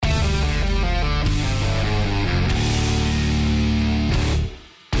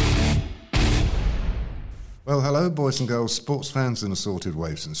Well, hello, boys and girls, sports fans and assorted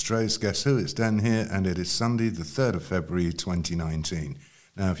waifs and strays. Guess who? It's Dan here, and it is Sunday, the 3rd of February, 2019.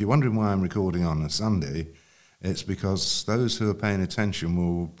 Now, if you're wondering why I'm recording on a Sunday, it's because those who are paying attention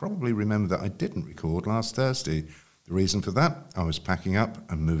will probably remember that I didn't record last Thursday. The reason for that, I was packing up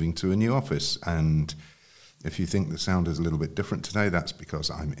and moving to a new office, and if you think the sound is a little bit different today, that's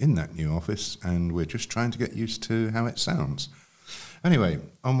because I'm in that new office, and we're just trying to get used to how it sounds. Anyway,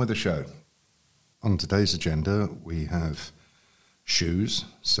 on with the show. On today's agenda, we have shoes,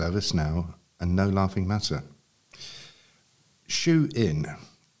 service now, and no laughing matter. Shoe in.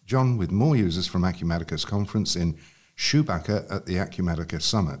 John with more users from Acumatica's conference in Chewbacca at the Acumatica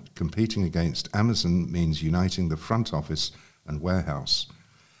Summit. Competing against Amazon means uniting the front office and warehouse.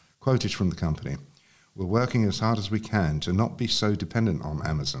 Quoted from the company. We're working as hard as we can to not be so dependent on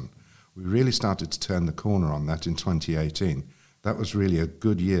Amazon. We really started to turn the corner on that in 2018. That was really a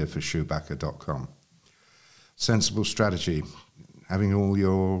good year for Chewbacca.com. Sensible strategy. Having all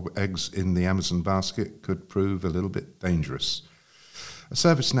your eggs in the Amazon basket could prove a little bit dangerous. A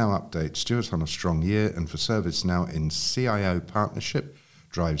ServiceNow update. Stuart on a strong year, and for ServiceNow in CIO partnership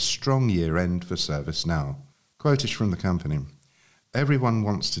drives strong year-end for ServiceNow. Quote is from the company. Everyone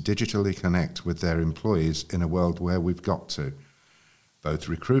wants to digitally connect with their employees in a world where we've got to. Both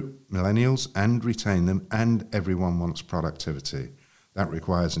recruit millennials and retain them, and everyone wants productivity. That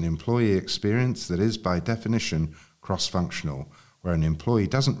requires an employee experience that is, by definition, cross-functional, where an employee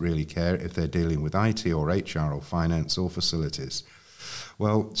doesn't really care if they're dealing with IT or HR or finance or facilities.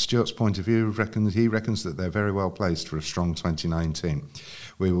 Well, Stuart's point of view, he reckons that they're very well placed for a strong 2019.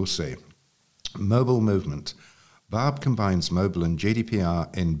 We will see. Mobile movement. Barb combines mobile and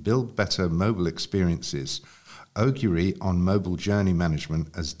GDPR in Build Better Mobile Experiences. Augury on mobile journey management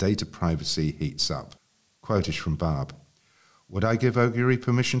as data privacy heats up. Quotage from Barb. Would I give Augury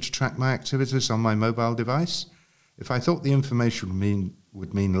permission to track my activities on my mobile device? If I thought the information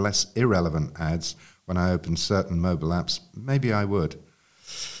would mean less irrelevant ads when I open certain mobile apps, maybe I would.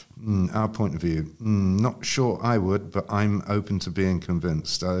 Our point of view. Not sure I would, but I'm open to being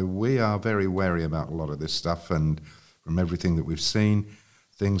convinced. We are very wary about a lot of this stuff, and from everything that we've seen,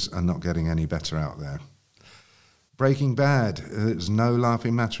 things are not getting any better out there. Breaking Bad. It's no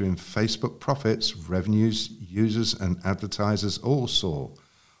laughing matter in Facebook profits, revenues, users and advertisers all soar.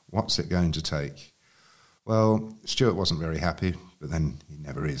 What's it going to take? Well, Stuart wasn't very happy, but then he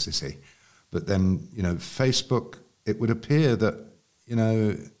never is he? But then, Facebook, it would appear that,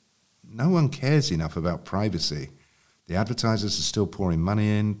 no one cares enough about privacy. The advertisers are still pouring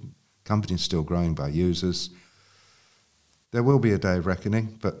money in, companies still growing by users. There will be a day of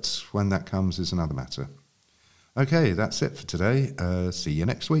reckoning, but when that comes is another matter. Okay, that's it for today. See you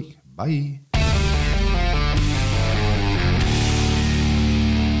next week. Bye.